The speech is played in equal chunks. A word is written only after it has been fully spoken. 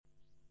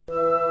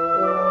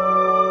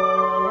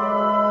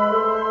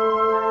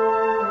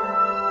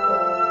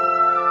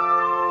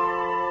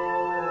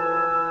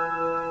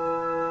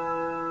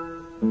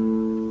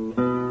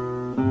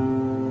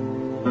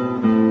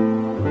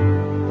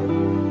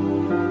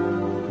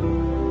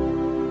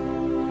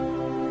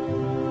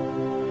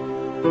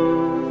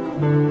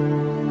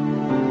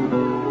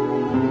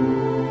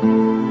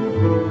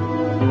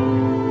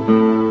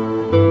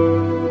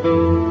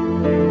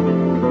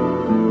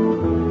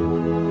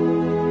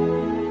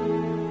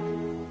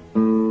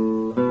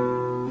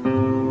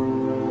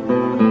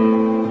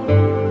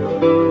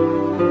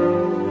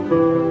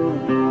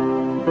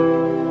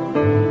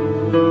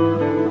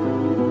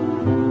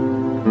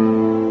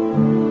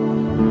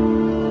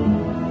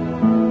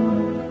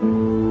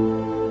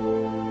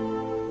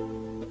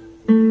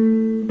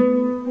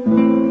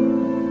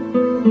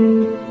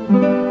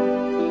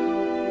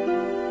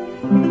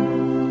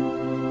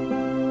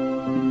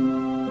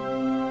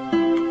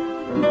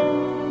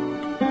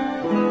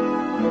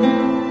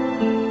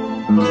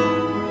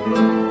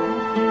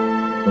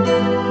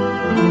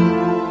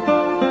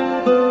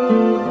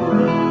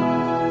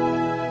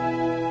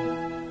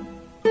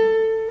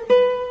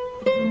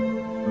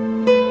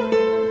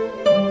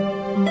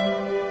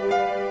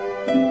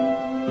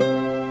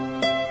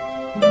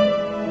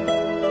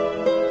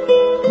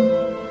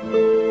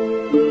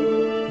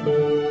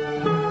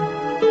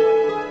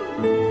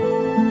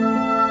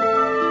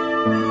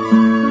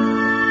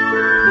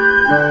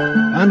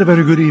And a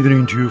very good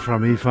evening to you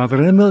from me, Fr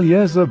Emil.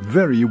 Yes, a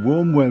very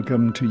warm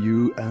welcome to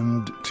you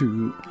and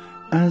to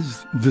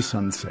As the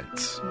Sun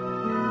Sets.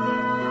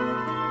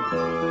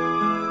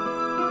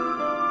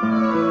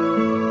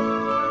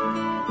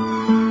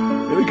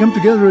 We come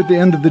together at the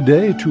end of the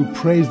day to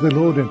praise the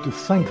Lord and to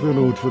thank the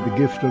Lord for the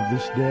gift of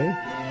this day.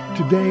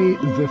 Today,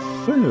 the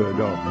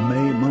 3rd of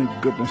May. My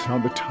goodness, how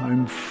the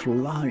time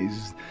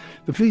flies.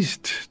 The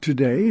feast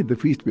today, the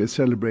feast we are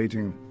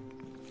celebrating,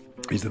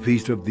 is the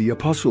Feast of the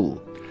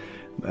Apostle.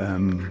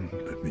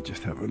 Let me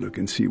just have a look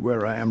and see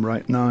where I am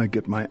right now. I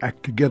get my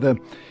act together.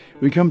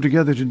 We come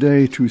together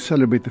today to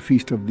celebrate the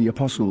Feast of the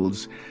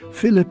Apostles,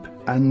 Philip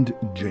and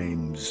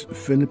James.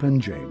 Philip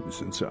and James.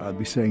 And so I'll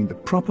be saying the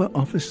proper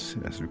office,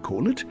 as we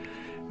call it.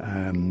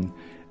 And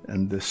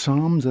the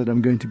Psalms that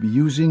I'm going to be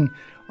using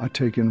are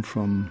taken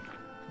from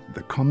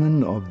the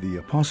Common of the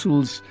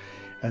Apostles.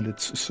 And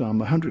it's Psalm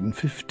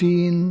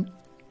 115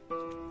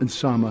 and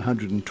Psalm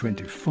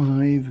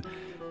 125.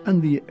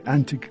 And the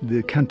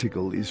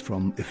canticle is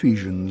from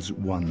Ephesians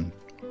 1.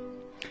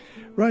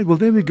 Right, well,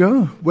 there we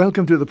go.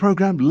 Welcome to the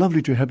program.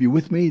 Lovely to have you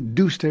with me.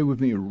 Do stay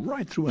with me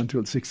right through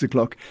until 6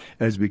 o'clock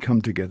as we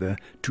come together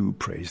to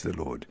praise the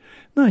Lord.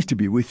 Nice to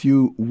be with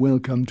you.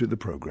 Welcome to the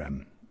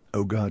program.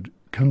 O God,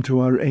 come to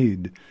our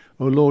aid.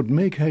 O Lord,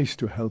 make haste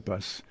to help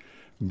us.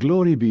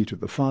 Glory be to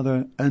the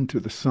Father, and to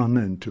the Son,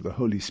 and to the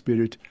Holy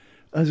Spirit,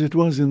 as it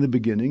was in the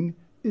beginning,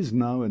 is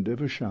now, and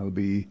ever shall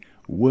be,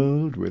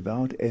 world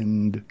without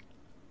end.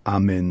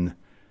 Amen.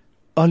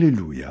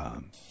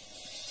 Alleluia.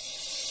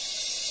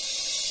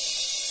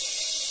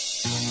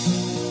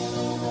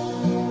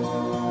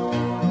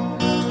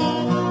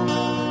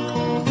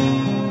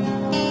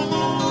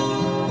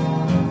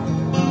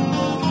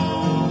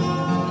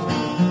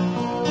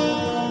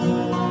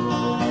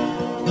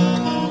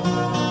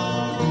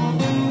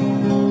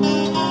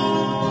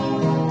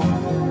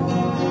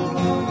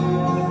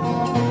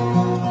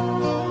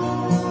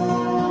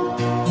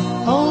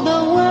 Oh,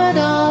 the word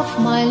of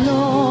my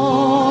Lord,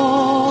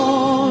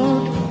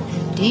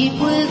 deep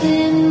within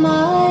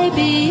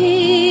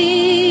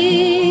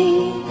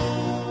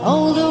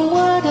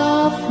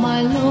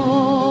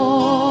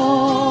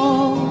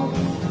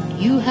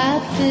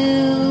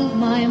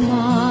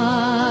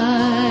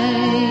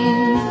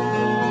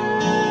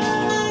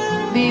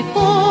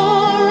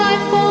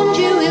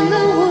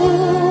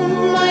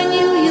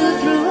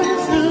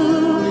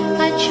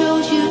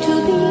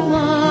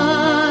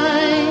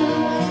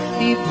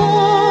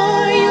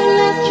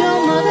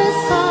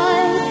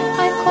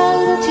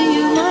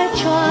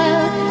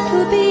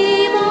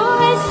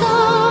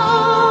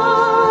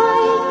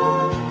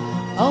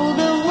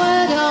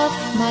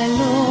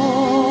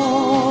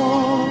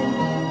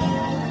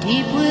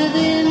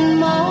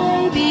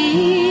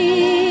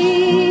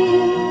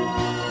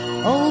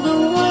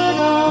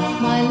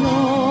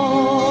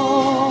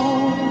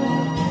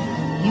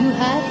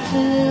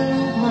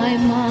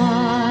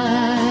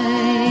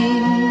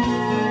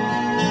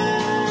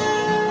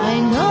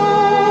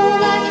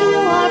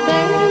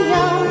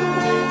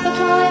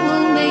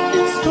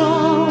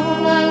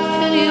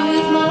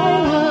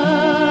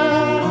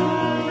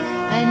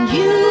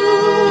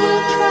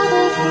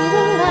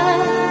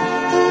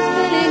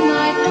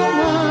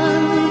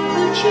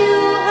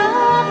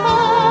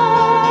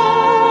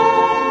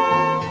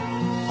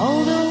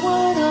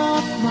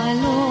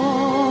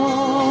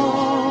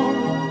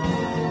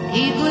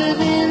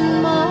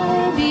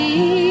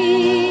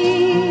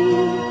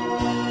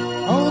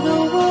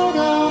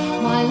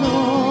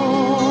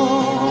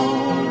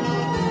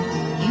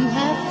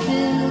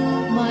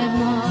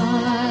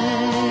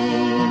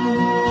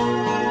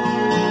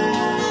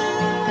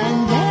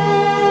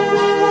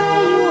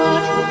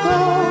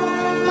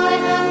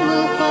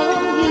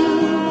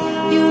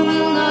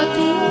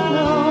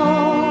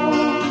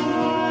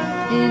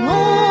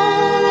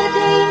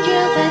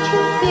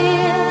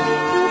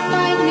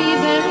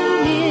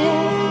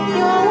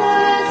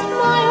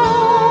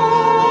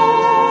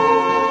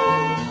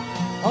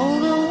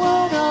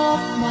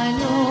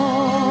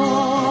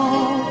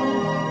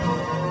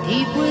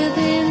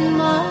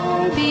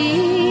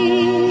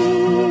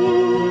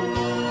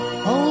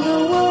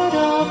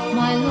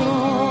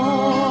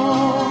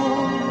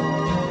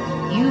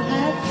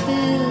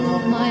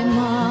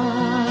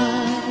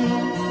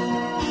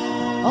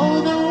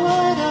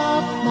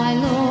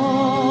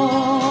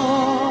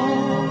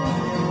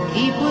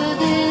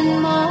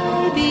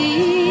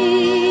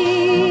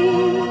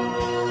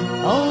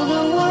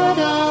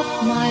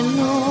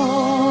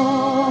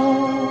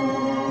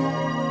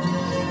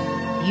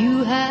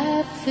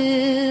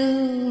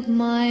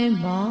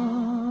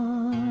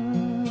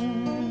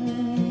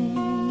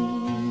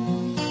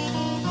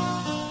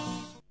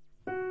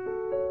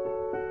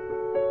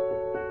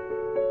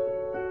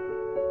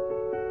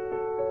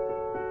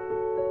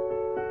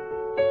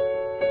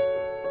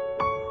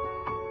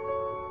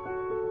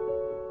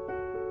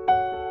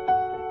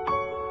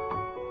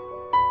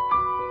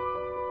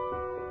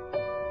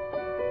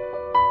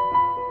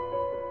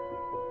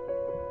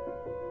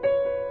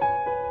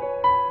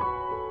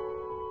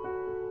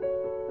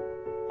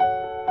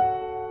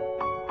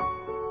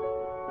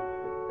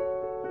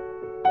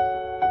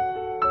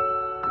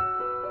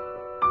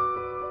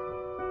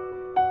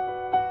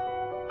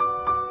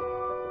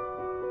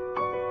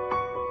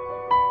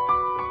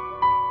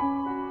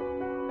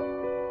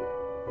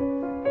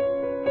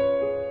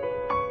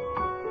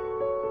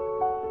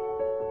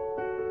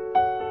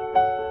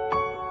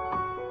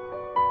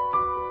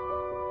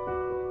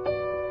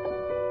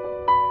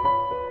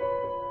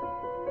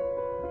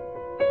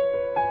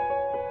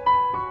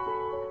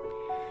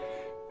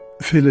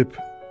Philip,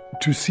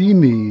 to see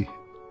me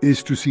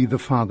is to see the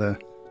Father.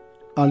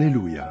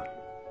 Alleluia.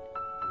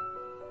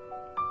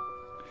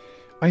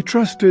 I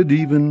trusted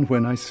even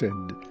when I said,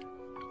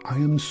 I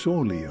am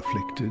sorely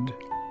afflicted.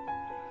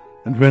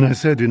 And when I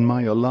said in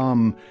my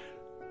alarm,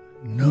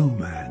 no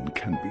man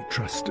can be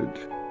trusted.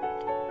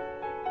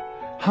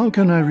 How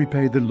can I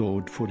repay the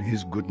Lord for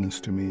his goodness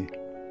to me?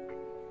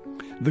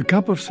 The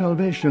cup of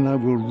salvation I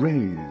will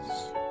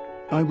raise.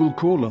 I will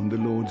call on the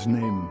Lord's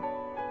name.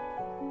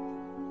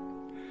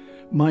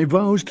 My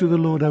vows to the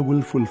Lord I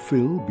will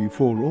fulfill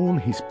before all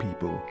his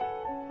people.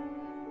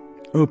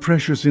 O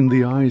precious in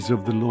the eyes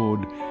of the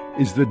Lord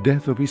is the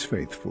death of his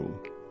faithful.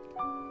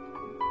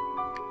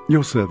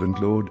 Your servant,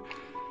 Lord,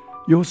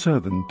 your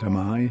servant am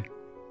I.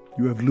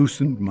 You have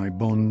loosened my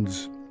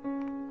bonds.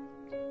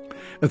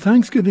 A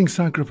thanksgiving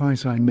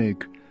sacrifice I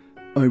make.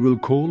 I will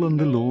call on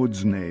the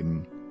Lord's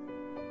name.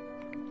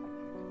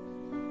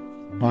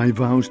 My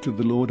vows to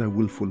the Lord I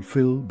will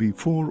fulfill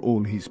before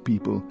all his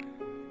people.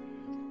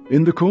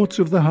 In the courts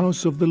of the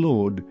house of the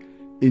Lord,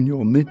 in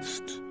your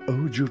midst,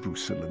 O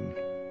Jerusalem.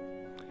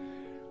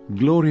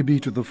 Glory be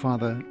to the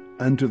Father,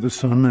 and to the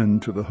Son,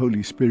 and to the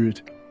Holy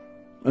Spirit,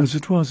 as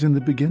it was in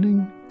the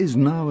beginning, is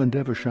now, and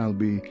ever shall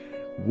be,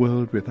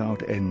 world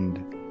without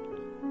end.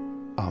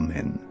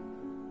 Amen.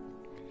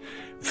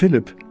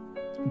 Philip,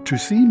 to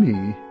see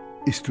me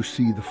is to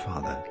see the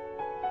Father.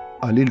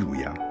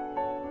 Alleluia.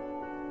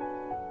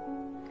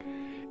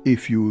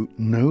 If you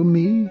know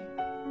me,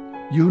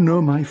 you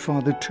know my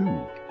Father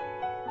too.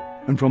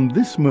 And from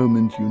this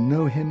moment you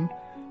know him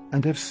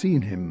and have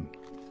seen him.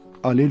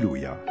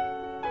 Alleluia.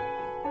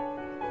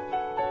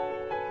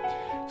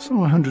 Psalm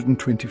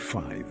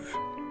 125.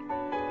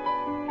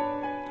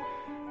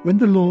 When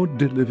the Lord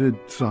delivered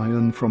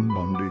Zion from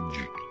bondage,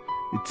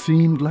 it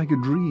seemed like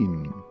a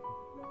dream.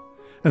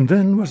 And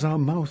then was our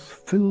mouth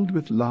filled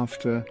with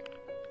laughter,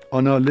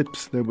 on our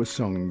lips there were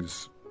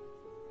songs.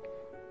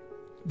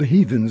 The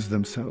heathens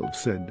themselves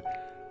said,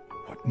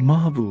 what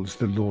marvels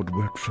the Lord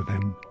worked for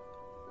them.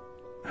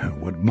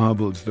 What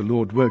marvels the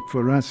Lord worked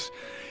for us.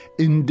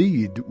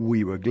 Indeed,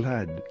 we were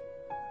glad.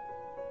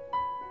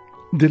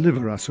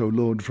 Deliver us, O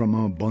Lord, from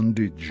our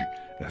bondage,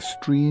 as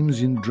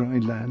streams in dry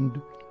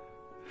land.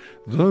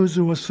 Those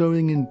who are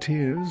sowing in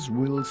tears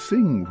will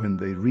sing when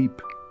they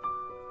reap.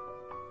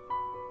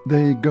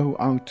 They go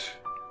out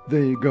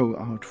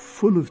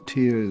full of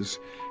tears,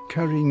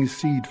 carrying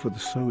seed for the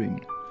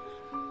sowing.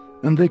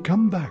 And they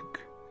come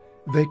back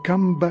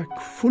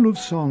full of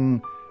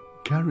song,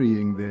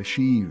 carrying their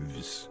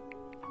sheaves.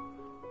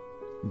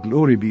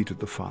 Glory be to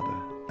the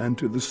Father, and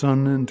to the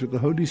Son, and to the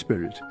Holy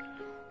Spirit,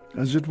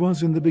 as it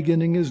was in the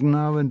beginning, is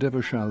now, and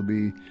ever shall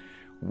be,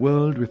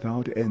 world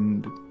without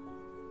end.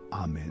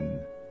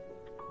 Amen.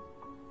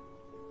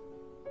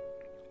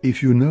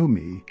 If you know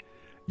me,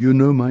 you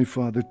know my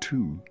Father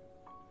too.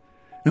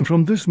 And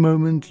from this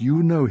moment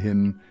you know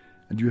him,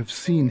 and you have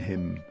seen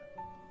him.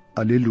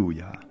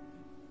 Alleluia.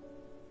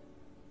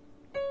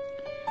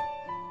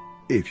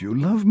 If you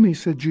love me,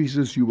 said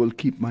Jesus, you will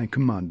keep my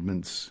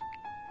commandments.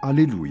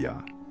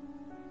 Alleluia.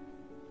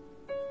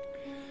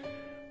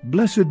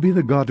 Blessed be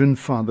the God and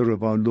Father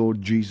of our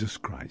Lord Jesus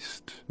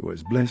Christ, who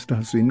has blessed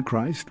us in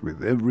Christ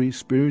with every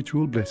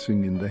spiritual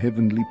blessing in the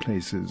heavenly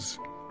places.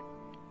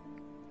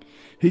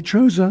 He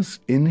chose us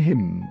in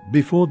him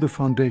before the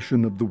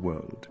foundation of the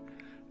world,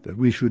 that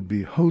we should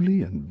be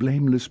holy and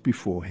blameless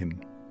before him.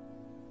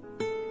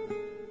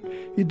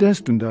 He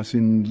destined us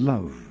in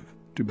love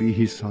to be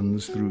his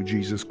sons through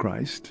Jesus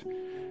Christ,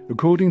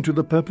 according to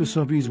the purpose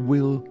of his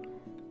will,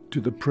 to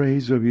the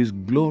praise of his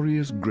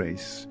glorious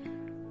grace,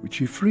 which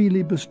he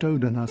freely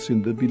bestowed on us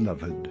in the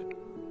Beloved.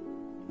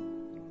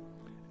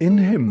 In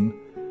him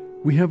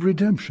we have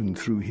redemption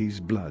through his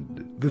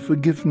blood, the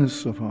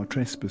forgiveness of our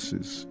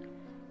trespasses,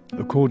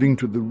 according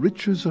to the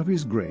riches of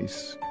his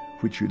grace,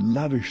 which he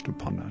lavished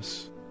upon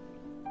us.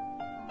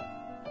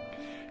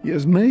 He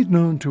has made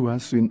known to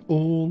us in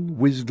all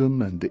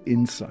wisdom and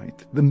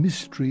insight the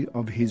mystery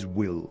of his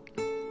will,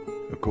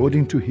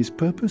 according to his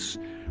purpose,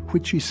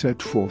 which he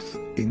set forth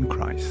in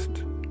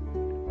Christ.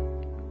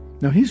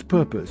 Now his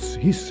purpose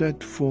he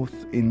set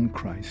forth in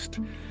Christ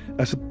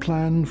as a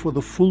plan for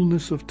the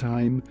fullness of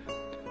time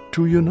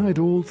to unite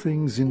all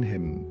things in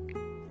him,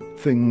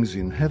 things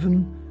in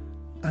heaven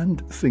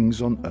and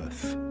things on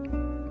earth.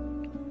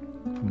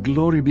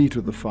 Glory be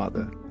to the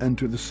Father, and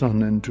to the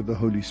Son, and to the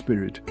Holy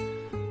Spirit,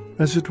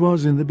 as it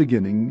was in the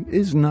beginning,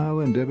 is now,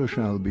 and ever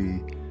shall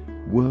be,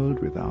 world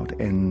without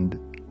end.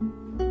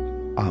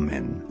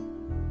 Amen.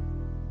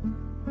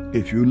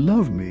 If you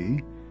love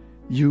me,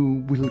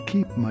 you will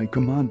keep my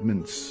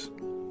commandments.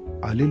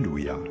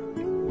 Alleluia.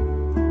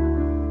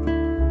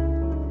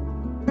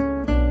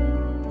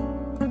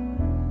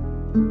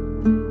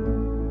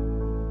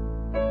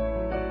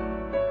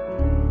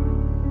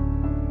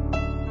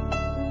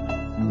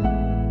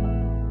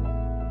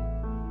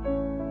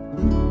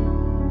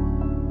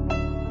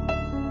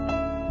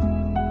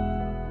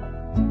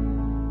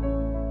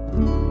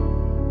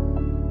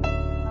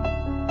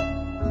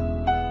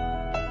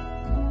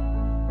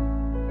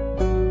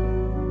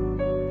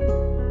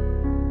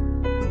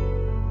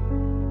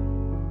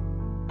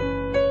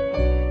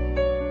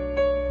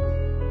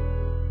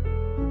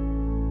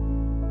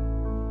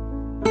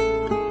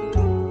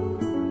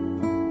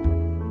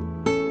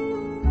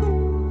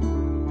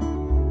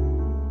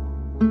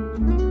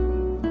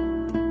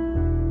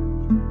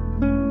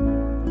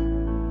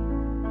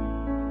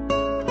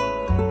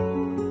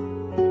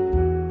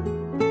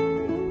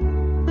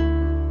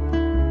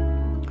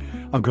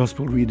 Our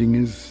Gospel reading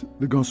is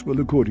the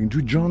Gospel according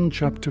to John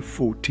chapter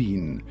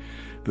 14,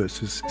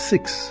 verses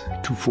 6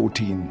 to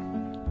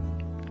 14.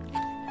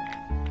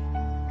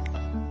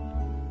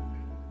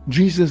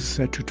 Jesus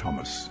said to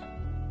Thomas,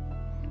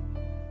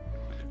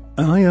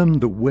 "I am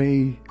the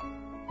way,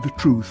 the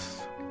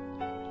truth,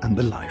 and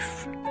the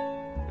life.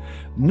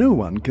 No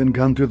one can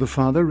come to the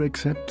Father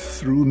except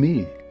through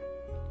me.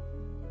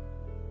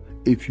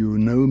 If you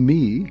know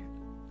me,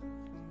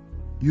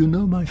 you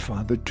know my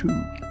Father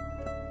too.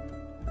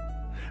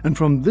 And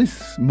from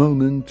this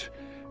moment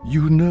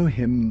you know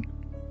him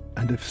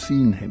and have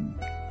seen him."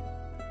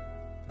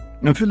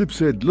 And Philip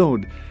said,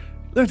 "Lord,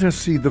 let us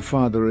see the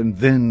Father, and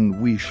then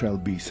we shall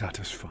be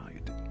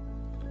satisfied."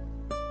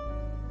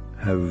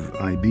 "Have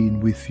I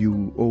been with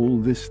you all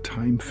this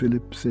time,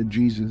 Philip?" said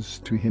Jesus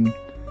to him,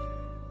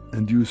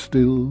 "and you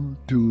still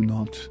do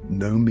not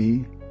know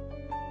me?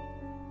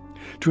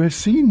 To have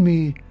seen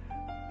me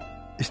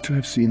is to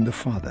have seen the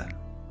Father.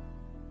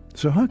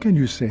 So how can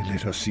you say,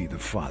 'Let us see the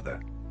Father'?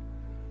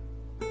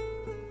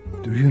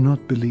 Do you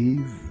not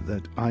believe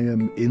that I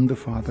am in the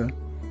Father,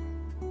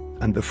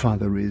 and the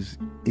Father is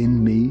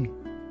in me?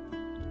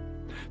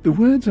 The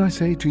words I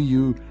say to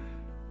you,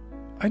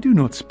 I do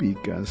not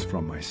speak as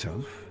from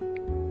myself.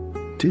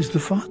 'Tis the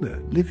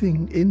Father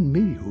living in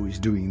me who is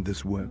doing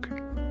this work.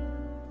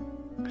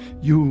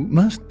 You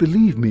must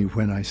believe me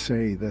when I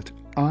say that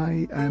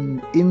I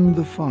am in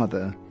the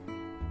Father,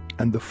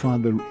 and the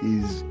Father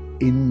is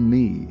in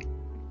me.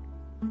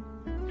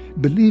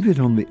 Believe it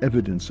on the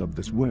evidence of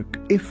this work,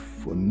 if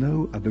for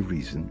no other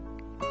reason.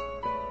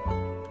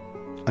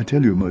 I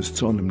tell you most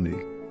solemnly,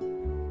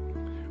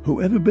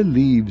 whoever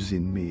believes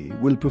in me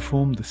will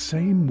perform the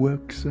same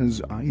works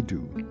as I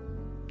do.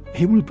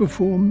 He will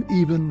perform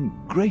even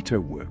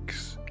greater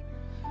works,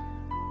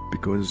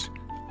 because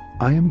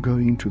I am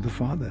going to the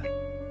Father.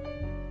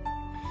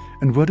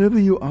 And whatever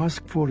you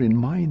ask for in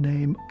my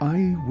name,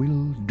 I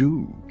will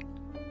do,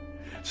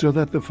 so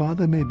that the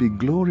Father may be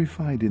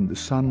glorified in the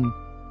Son.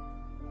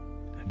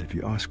 And if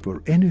you ask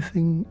for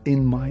anything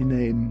in my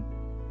name,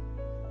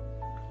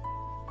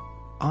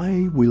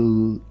 I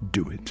will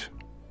do it."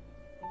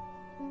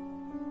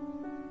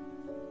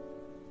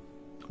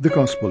 The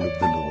Gospel of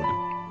the Lord.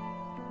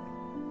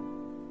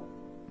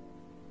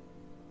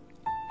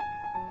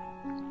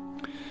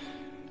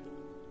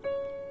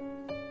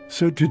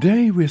 So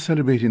today we're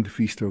celebrating the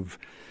feast of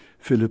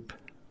Philip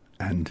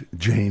and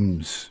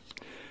James,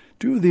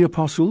 two of the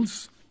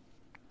apostles.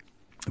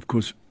 Of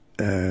course,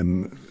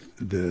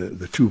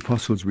 the two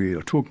apostles we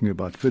are talking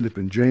about, Philip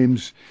and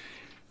James.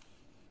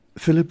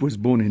 Philip was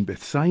born in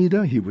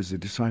Bethsaida. He was a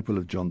disciple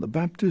of John the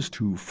Baptist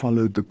who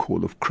followed the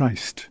call of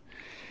Christ.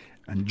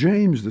 And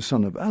James, the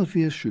son of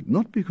Alphaeus, should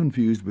not be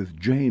confused with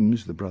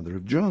James, the brother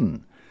of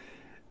John.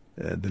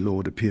 The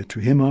Lord appeared to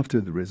him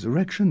after the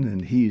resurrection,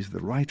 and he is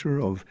the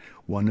writer of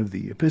one of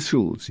the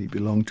epistles. He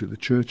belonged to the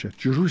church at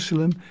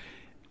Jerusalem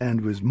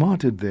and was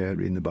martyred there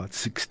in about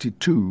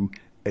 62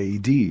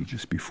 AD,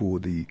 just before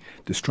the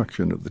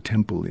destruction of the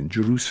temple in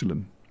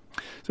Jerusalem.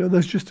 So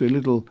that's just a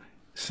little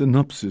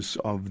synopsis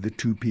of the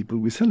two people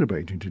we're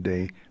celebrating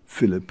today,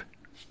 Philip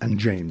and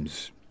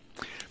James.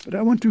 But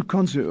I want to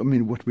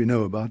what we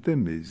know about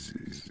them is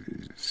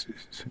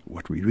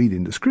what we read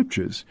in the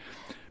Scriptures.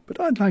 But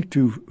I'd like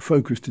to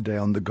focus today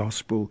on the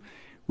Gospel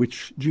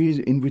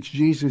in which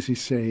Jesus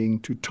is saying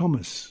to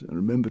Thomas, and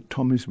remember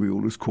Thomas, we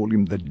always call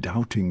him the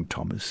doubting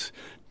Thomas.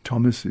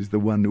 Thomas is the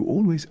one who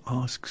always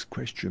asks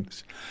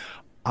questions.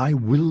 I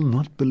will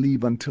not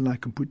believe until I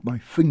can put my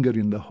finger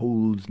in the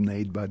holes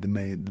made by the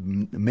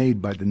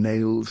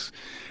nails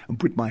and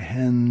put my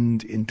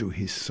hand into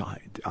his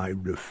side. I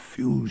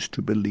refuse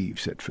to believe,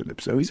 said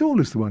Philip. So he's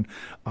always the one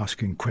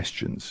asking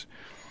questions.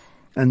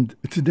 And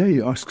today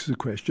he asks the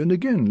question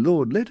again,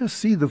 Lord, let us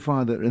see the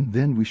Father, and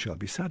then we shall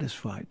be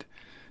satisfied.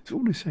 He's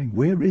always saying,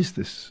 where is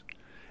this?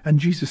 And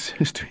Jesus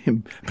says to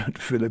him, but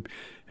Philip,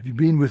 have you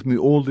been with me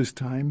all this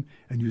time,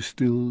 and you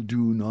still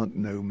do not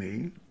know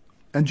me?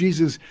 And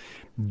Jesus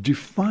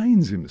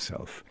defines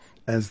himself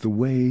as the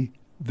way,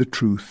 the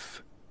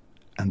truth,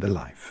 and the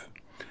life.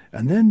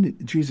 And then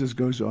Jesus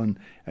goes on,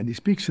 and he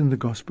speaks in the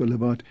Gospel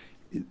about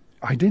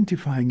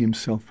identifying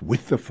himself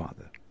with the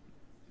Father.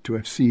 To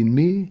have seen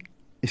me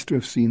is to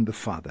have seen the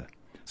Father.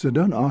 So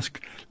don't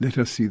ask, let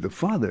us see the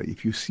Father.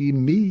 If you see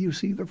me, you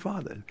see the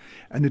Father.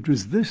 And it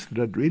was this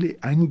that really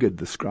angered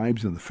the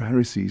scribes and the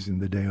Pharisees in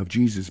the day of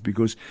Jesus,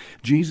 because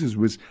Jesus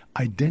was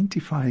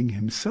identifying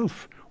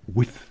himself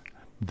with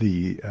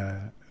the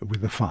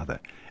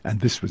Father. And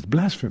this was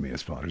blasphemy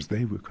as far as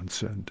they were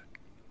concerned.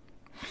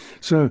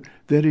 So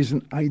there is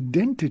an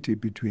identity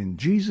between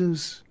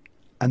Jesus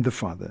and the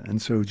Father.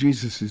 And so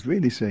Jesus is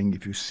really saying,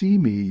 if you see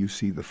me, you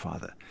see the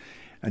Father.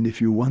 And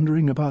if you're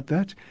wondering about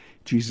that,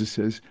 Jesus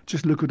says,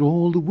 just look at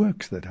all the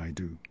works that I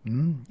do.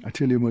 I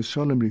tell you most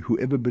solemnly,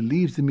 whoever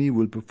believes in me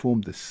will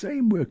perform the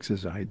same works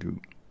as I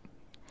do.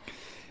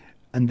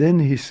 And then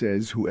he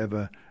says,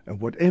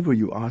 whatever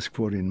you ask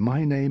for in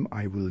my name,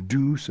 I will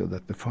do, so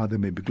that the Father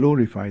may be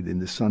glorified in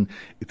the Son.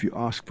 If you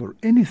ask for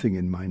anything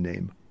in my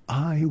name,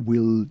 I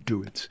will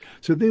do it.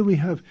 So there we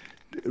have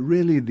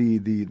really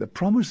the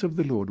promise of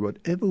the Lord,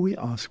 whatever we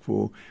ask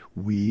for,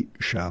 we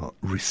shall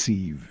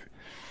receive.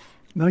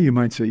 Now you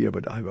might say, yeah,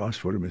 but I've asked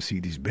for a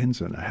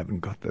Mercedes-Benz and I haven't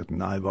got that,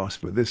 and I've asked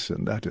for this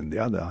and that and the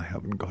other, I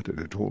haven't got it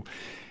at all.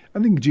 I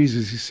think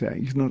Jesus is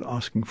saying he's not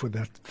asking for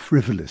that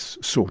frivolous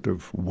sort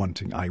of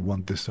wanting. I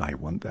want this, I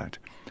want that.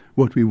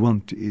 What we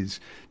want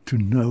is to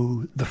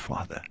know the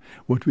Father.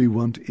 What we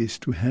want is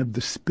to have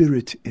the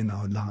Spirit in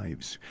our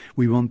lives.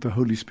 We want the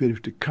Holy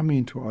Spirit to come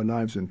into our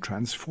lives and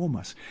transform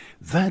us.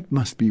 That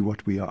must be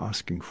what we are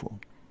asking for.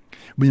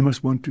 We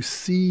must want to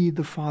see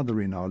the Father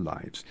in our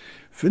lives.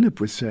 Philip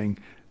was saying,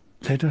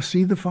 let us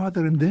see the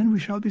Father and then we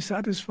shall be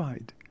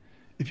satisfied.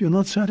 If you're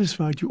not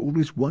satisfied, you're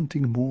always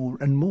wanting more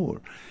and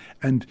more.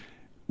 And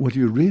what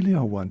you really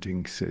are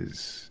wanting,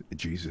 says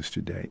Jesus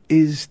today,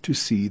 is to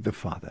see the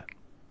Father.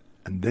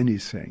 And then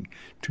he's saying,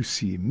 to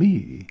see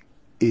me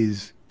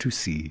is to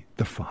see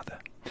the Father.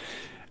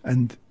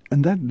 And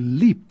that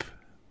leap,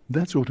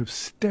 that sort of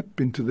step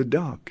into the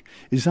dark,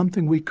 is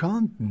something we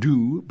can't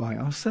do by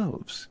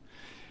ourselves.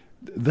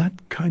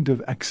 That kind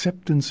of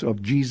acceptance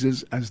of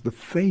Jesus as the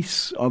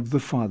face of the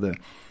Father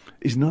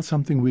is not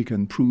something we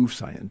can prove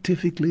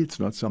scientifically. It's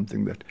not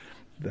something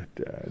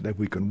that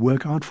we can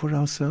work out for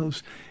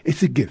ourselves.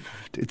 It's a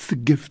gift. It's the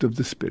gift of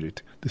the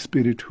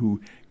Spirit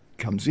who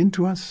comes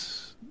into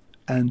us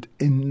and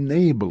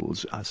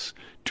enables us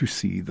to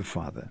see the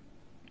Father.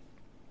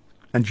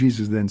 And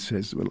Jesus then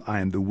says, well,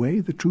 I am the way,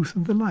 the truth,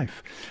 and the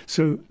life.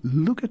 So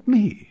look at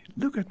me,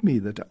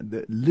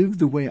 that live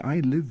the way I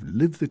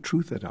live the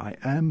truth that I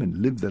am, and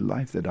live the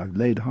life that I've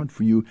laid out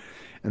for you.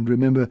 And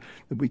remember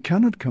that we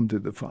cannot come to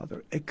the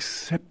Father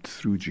except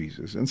through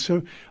Jesus. And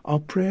so our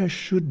prayer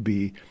should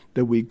be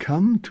that we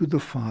come to the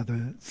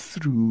Father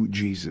through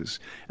Jesus.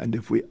 And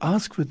if we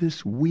ask for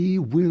this, we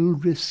will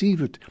receive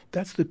it.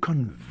 That's the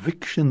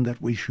conviction that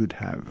we should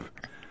have,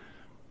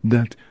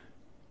 that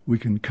we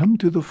can come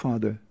to the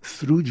Father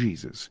through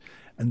Jesus.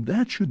 And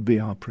that should be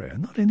our prayer,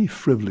 not any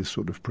frivolous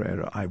sort of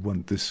prayer. I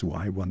want this or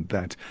I want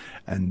that.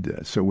 And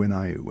so when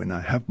I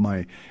have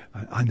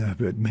I know I've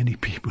heard many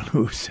people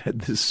who have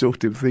said this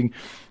sort of thing.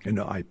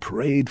 I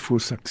prayed for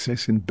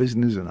success in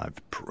business, and I've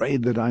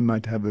prayed that I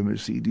might have a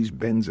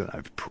Mercedes-Benz, and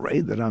I've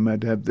prayed that I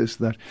might have this,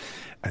 that,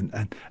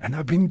 and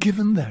I've been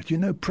given that.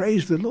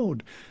 Praise the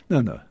Lord.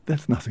 No,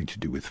 that's nothing to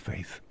do with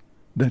faith.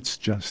 That's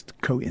just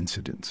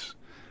coincidence.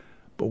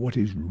 But what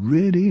is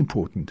really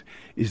important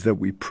is that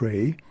we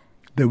pray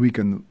that we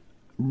can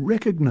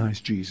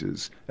recognize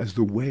Jesus as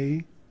the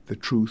way, the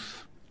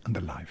truth, and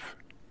the life.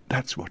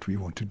 That's what we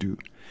want to do,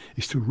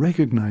 is to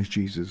recognize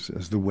Jesus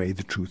as the way,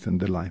 the truth, and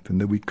the life,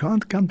 and that we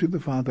can't come to the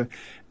Father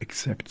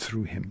except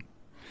through him.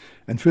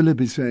 And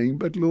Philip is saying,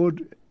 but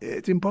Lord,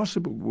 it's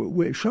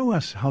impossible. Show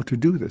us how to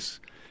do this.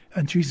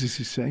 And Jesus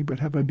is saying, but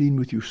have I been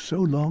with you so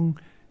long,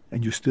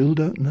 and you still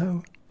don't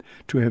know?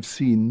 To have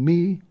seen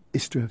me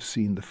is to have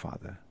seen the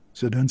Father.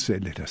 So don't say,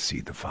 let us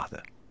see the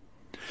Father.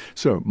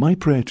 So my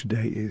prayer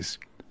today is,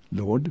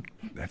 Lord,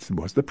 that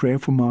was the prayer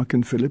for Mark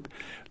and Philip,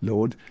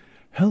 Lord,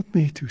 help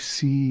me to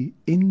see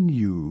in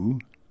you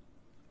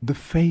the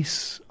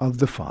face of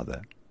the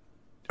Father.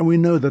 And we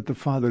know that the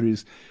Father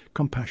is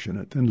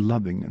compassionate and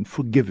loving and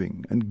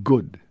forgiving and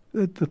good,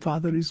 that the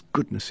Father is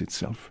goodness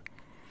itself.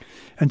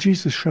 And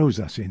Jesus shows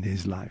us in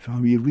his life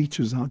how he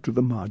reaches out to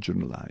the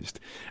marginalized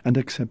and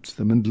accepts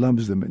them and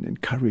loves them and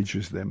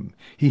encourages them.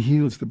 He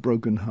heals the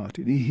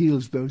brokenhearted. He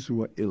heals those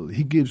who are ill.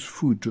 He gives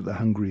food to the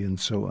hungry and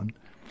so on.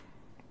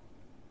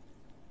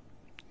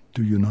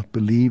 Do you not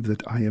believe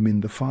that I am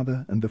in the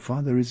Father and the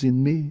Father is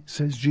in me,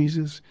 says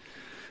Jesus?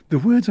 The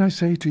words I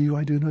say to you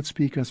I do not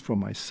speak as for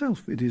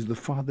myself. It is the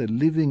Father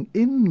living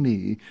in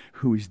me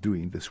who is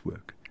doing this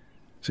work.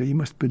 So you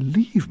must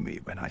believe me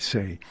when I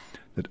say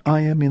that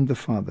I am in the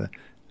Father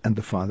and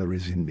the Father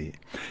is in me.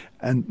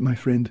 And my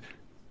friend,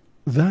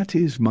 that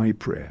is my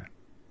prayer,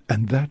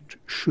 and that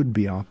should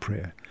be our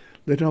prayer.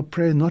 Let our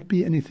prayer not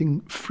be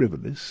anything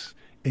frivolous,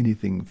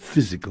 anything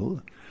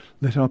physical.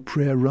 Let our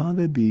prayer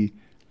rather be,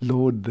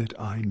 Lord, that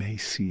I may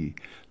see.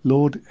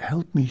 Lord,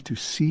 help me to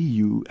see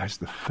you as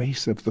the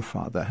face of the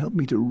Father. Help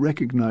me to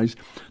recognize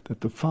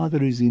that the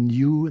Father is in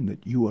you and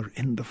that you are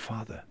in the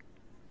Father.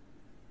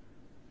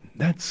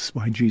 That's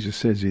why Jesus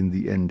says in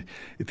the end,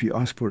 if you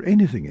ask for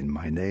anything in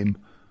my name,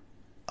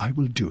 I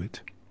will do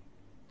it.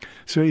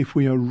 So if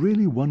we are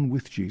really one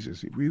with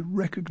Jesus, if we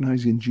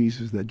recognize in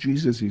Jesus that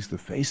Jesus is the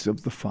face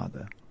of the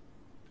Father,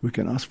 we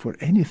can ask for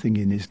anything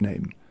in his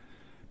name.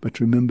 But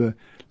remember,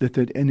 let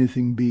that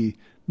anything be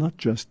not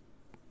just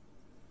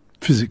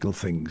physical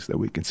things that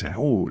we can say,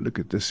 oh, look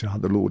at this, how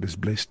the Lord has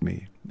blessed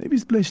me. Maybe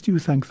he's blessed you,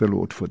 thank the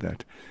Lord for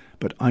that.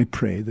 But I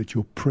pray that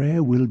your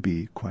prayer will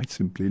be, quite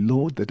simply,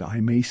 Lord, that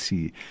I may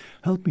see.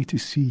 Help me to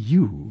see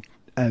you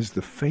as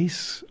the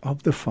face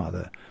of the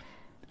Father.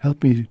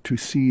 Help me to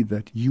see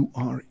that you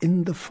are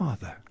in the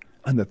Father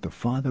and that the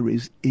Father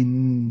is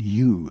in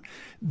you.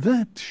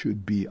 That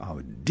should be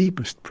our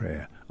deepest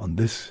prayer on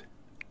this,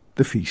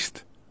 the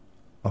feast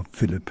of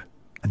Philip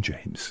and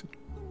James.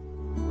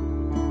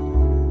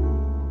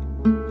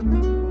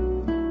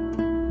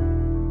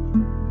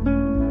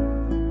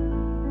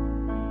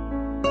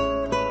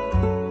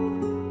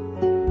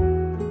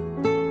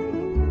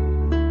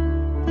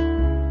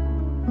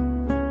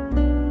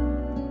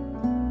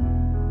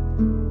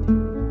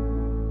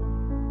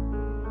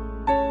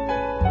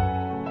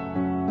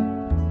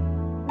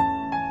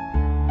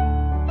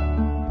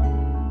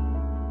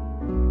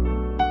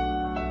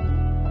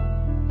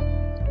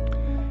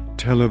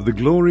 Tell of the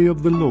glory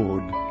of the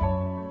Lord.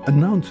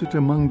 Announce it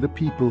among the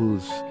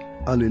peoples.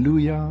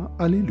 Alleluia,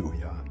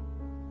 alleluia.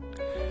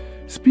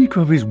 Speak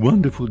of his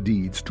wonderful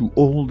deeds to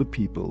all the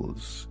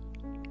peoples.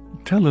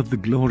 Tell of the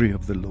glory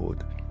of the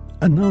Lord.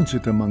 Announce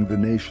it among the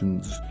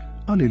nations.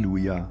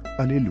 Alleluia,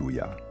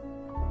 alleluia.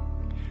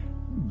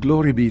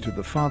 Glory be to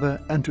the Father,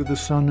 and to the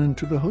Son, and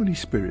to the Holy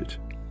Spirit.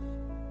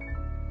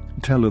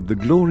 Tell of the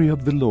glory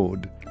of the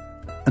Lord.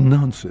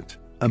 Announce it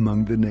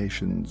among the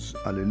nations.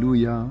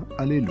 Alleluia,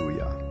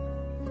 alleluia.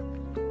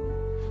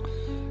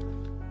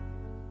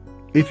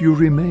 If you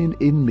remain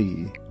in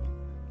me,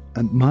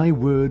 and my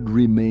word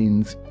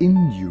remains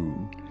in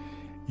you,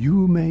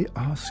 you may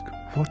ask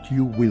what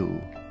you will,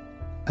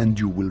 and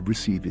you will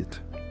receive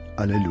it.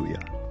 Alleluia.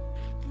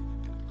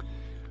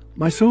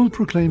 My soul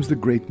proclaims the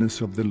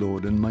greatness of the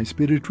Lord, and my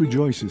spirit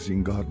rejoices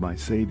in God my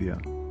Saviour.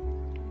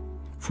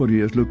 For he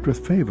has looked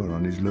with favour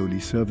on his lowly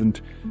servant,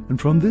 and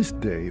from this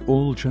day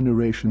all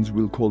generations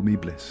will call me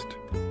blessed.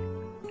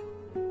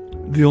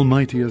 The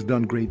Almighty has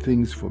done great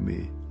things for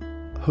me.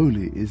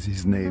 Holy is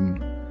his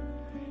name.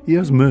 He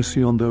has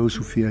mercy on those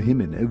who fear him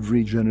in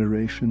every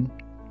generation.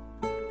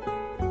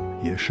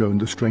 He has shown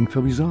the strength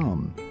of his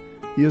arm.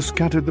 He has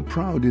scattered the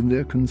proud in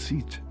their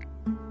conceit.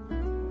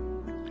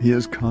 He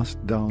has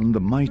cast down the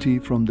mighty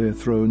from their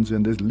thrones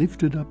and has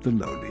lifted up the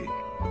lowly.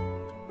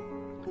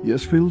 He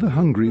has filled the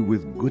hungry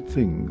with good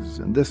things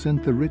and has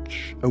sent the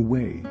rich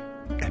away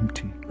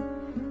empty.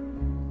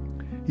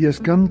 He has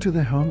come to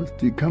the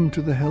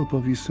help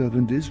of his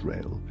servant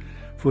Israel,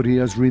 for he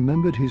has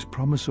remembered his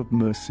promise of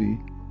mercy,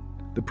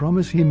 the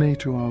promise he made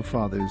to our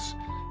fathers,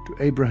 to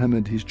Abraham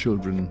and his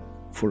children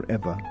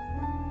forever.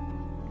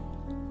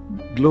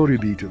 Glory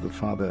be to the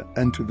Father,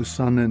 and to the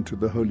Son, and to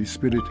the Holy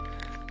Spirit,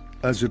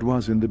 as it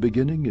was in the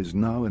beginning, is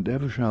now, and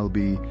ever shall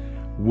be,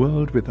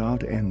 world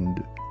without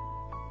end.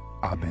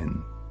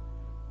 Amen.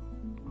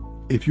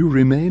 If you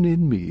remain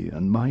in me,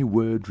 and my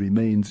word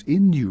remains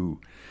in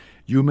you,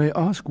 you may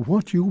ask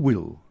what you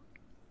will,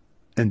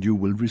 and you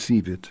will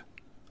receive it.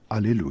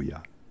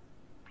 Alleluia.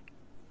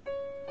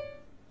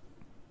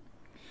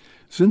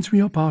 Since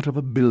we are part of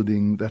a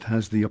building that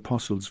has the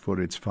apostles for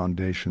its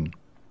foundation,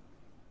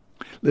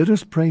 let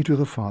us pray to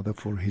the Father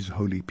for his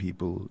holy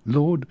people.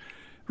 Lord,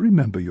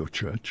 remember your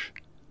church.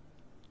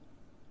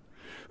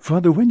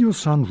 Father, when your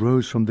Son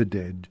rose from the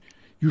dead,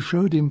 you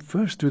showed him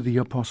first to the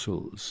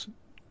apostles.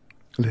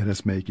 Let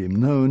us make him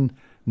known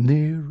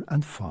near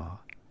and far.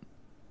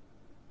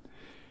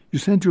 You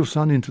sent your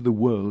Son into the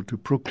world to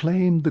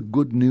proclaim the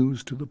good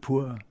news to the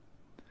poor.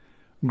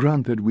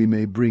 Grant that we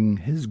may bring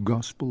his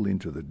gospel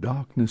into the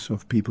darkness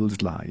of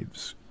people's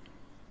lives.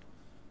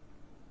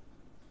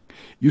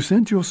 You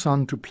sent your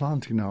Son to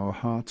plant in our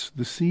hearts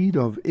the seed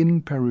of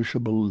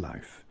imperishable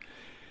life.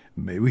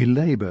 May we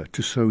labor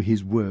to sow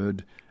his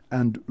word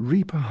and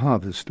reap a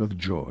harvest of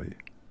joy.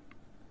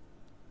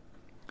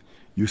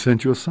 You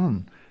sent your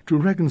Son to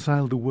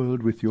reconcile the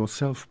world with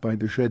yourself by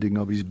the shedding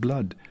of his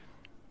blood.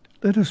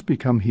 Let us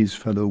become his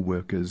fellow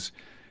workers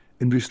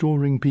in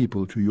restoring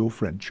people to your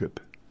friendship.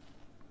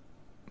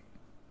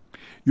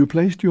 You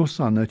placed your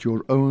Son at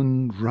your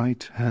own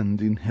right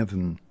hand in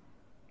heaven.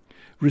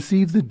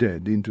 Receive the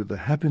dead into the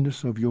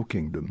happiness of your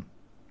kingdom.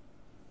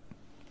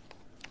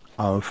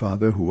 Our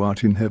Father, who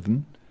art in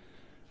heaven,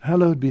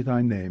 hallowed be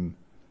thy name.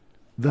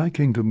 Thy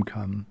kingdom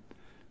come,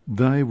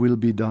 thy will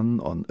be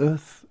done on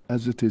earth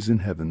as it is in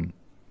heaven.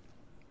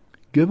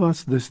 Give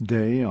us this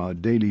day our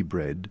daily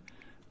bread,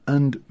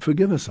 and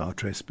forgive us our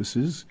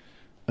trespasses,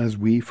 as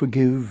we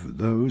forgive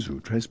those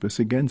who trespass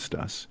against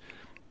us.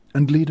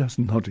 And lead us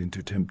not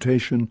into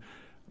temptation,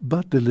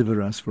 but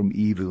deliver us from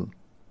evil.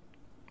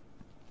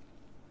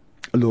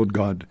 Lord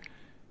God,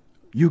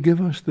 you give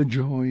us the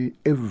joy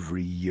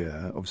every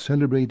year of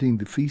celebrating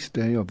the feast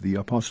day of the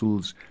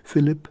apostles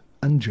Philip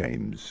and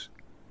James.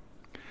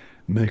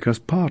 Make us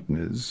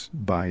partners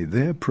by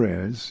their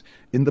prayers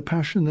in the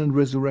passion and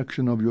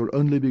resurrection of your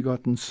only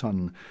begotten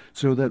Son,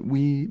 so that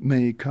we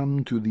may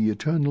come to the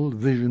eternal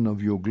vision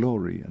of your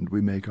glory, and we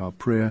make our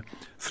prayer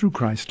through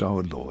Christ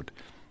our Lord.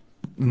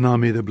 Now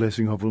may the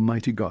blessing of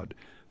Almighty God,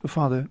 the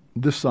Father,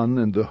 the Son,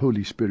 and the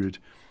Holy Spirit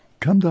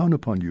come down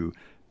upon you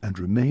and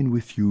remain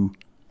with you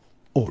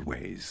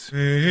always.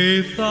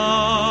 Faith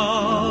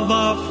of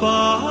our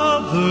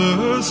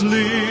fathers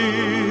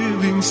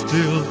living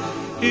still,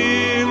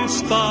 in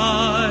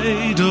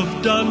spite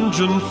of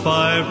dungeon,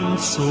 fire, and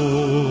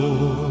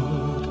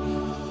sword.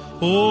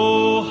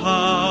 Oh,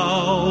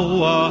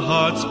 how our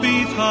hearts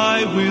beat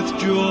high with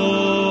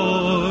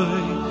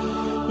joy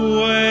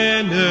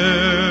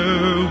whene'er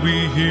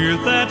we hear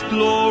that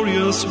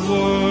glorious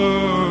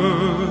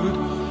word.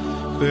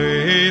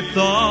 Faith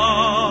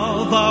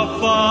of our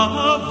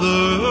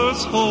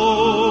fathers,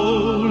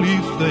 holy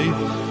faith,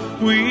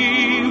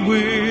 we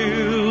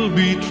will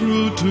be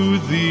true to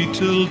thee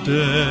till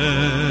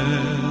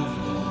death.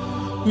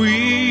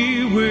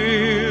 We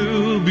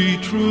will be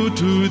true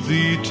to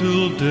thee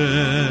till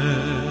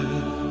death.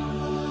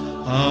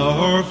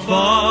 Our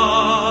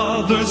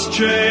fathers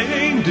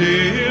chained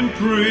in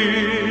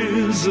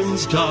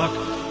prisons dark,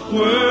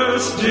 were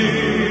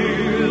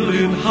still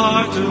in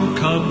heart and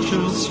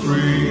conscience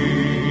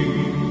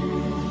free.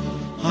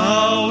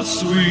 How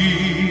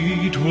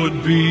sweet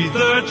would be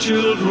their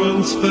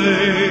children's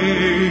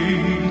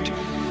fate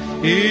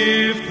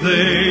if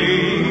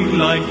they,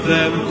 like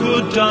them,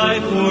 could die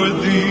for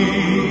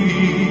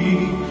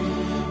thee.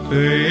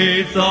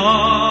 Faith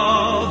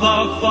of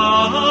our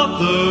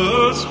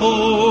fathers,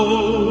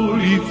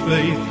 holy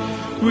faith,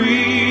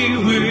 we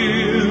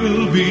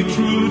will be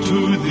true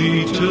to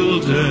thee till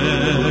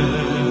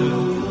death.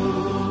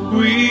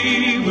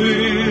 We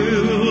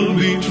will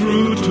be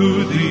true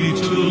to thee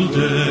till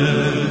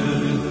death.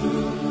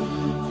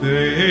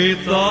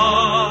 Faith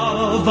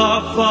of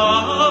our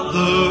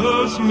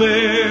fathers,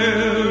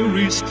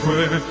 Mary's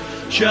prayer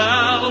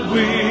shall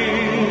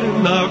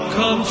win our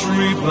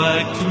country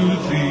back to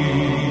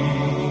thee.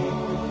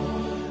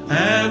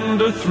 And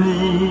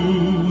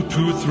through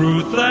to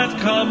truth that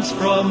comes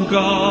from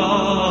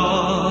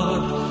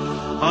God,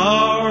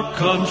 our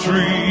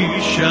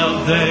country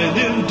shall then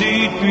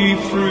indeed be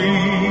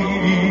free.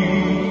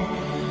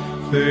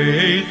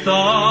 Faith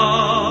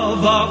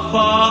of our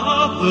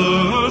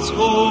fathers,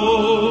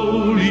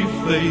 holy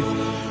faith,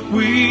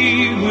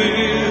 we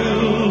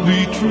will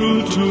be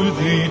true to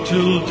thee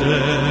till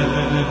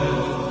death.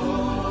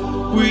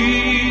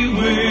 We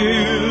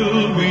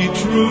will be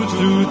true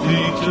to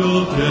thee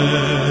till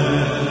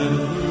death.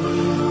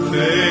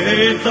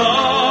 Faith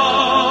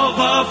of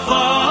our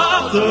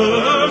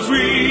fathers,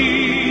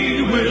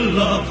 we will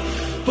love,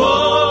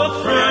 both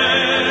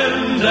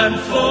friend and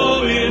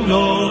foe in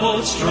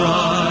all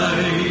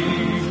strife,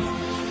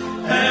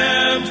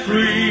 and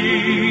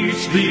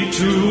preach thee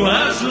too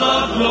as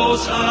love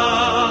knows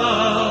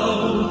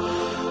how,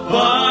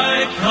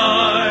 by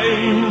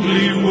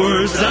kindly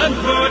words and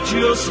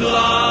virtuous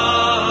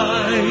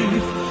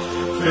life.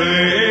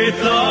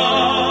 Faith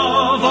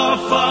of our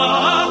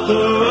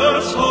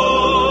fathers,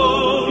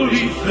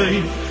 holy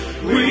faith,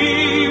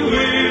 we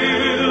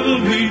will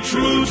be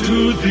true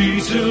to thee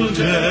till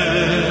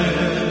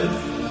death.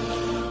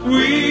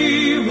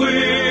 We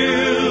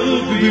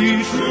will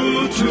be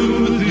true to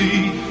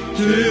thee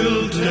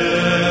till death.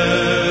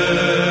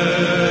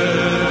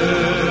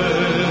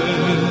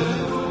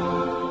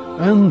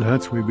 And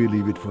that's where we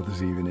leave it for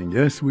this evening.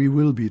 Yes, we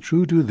will be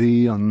true to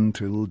thee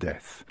until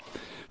death.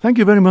 Thank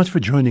you very much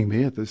for joining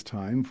me at this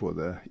time for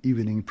the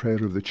evening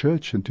prayer of the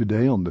church, and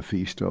today on the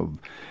feast of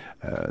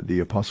the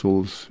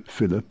apostles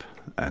Philip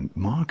and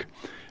Mark.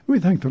 We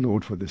thank the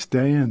Lord for this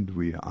day, and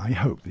I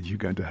hope that you're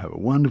going to have a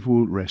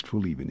wonderful,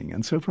 restful evening.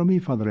 And so from me,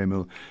 Fr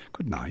Emil,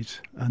 good night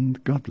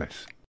and God bless.